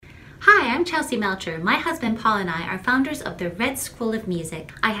I'm Chelsea Melcher. My husband Paul and I are founders of the Red School of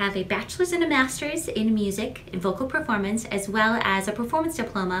Music. I have a bachelor's and a master's in music, in vocal performance, as well as a performance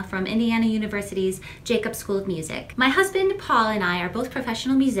diploma from Indiana University's Jacobs School of Music. My husband Paul and I are both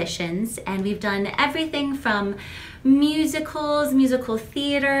professional musicians, and we've done everything from musicals, musical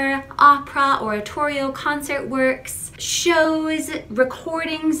theater, opera, oratorio, concert works, shows,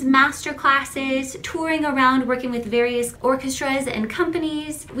 recordings, master classes, touring around working with various orchestras and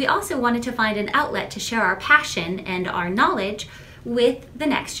companies. We also wanted to find an outlet to share our passion and our knowledge with the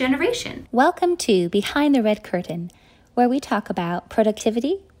next generation. Welcome to Behind the Red Curtain, where we talk about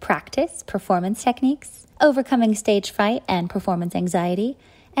productivity, practice, performance techniques, overcoming stage fright and performance anxiety,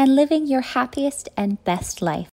 and living your happiest and best life.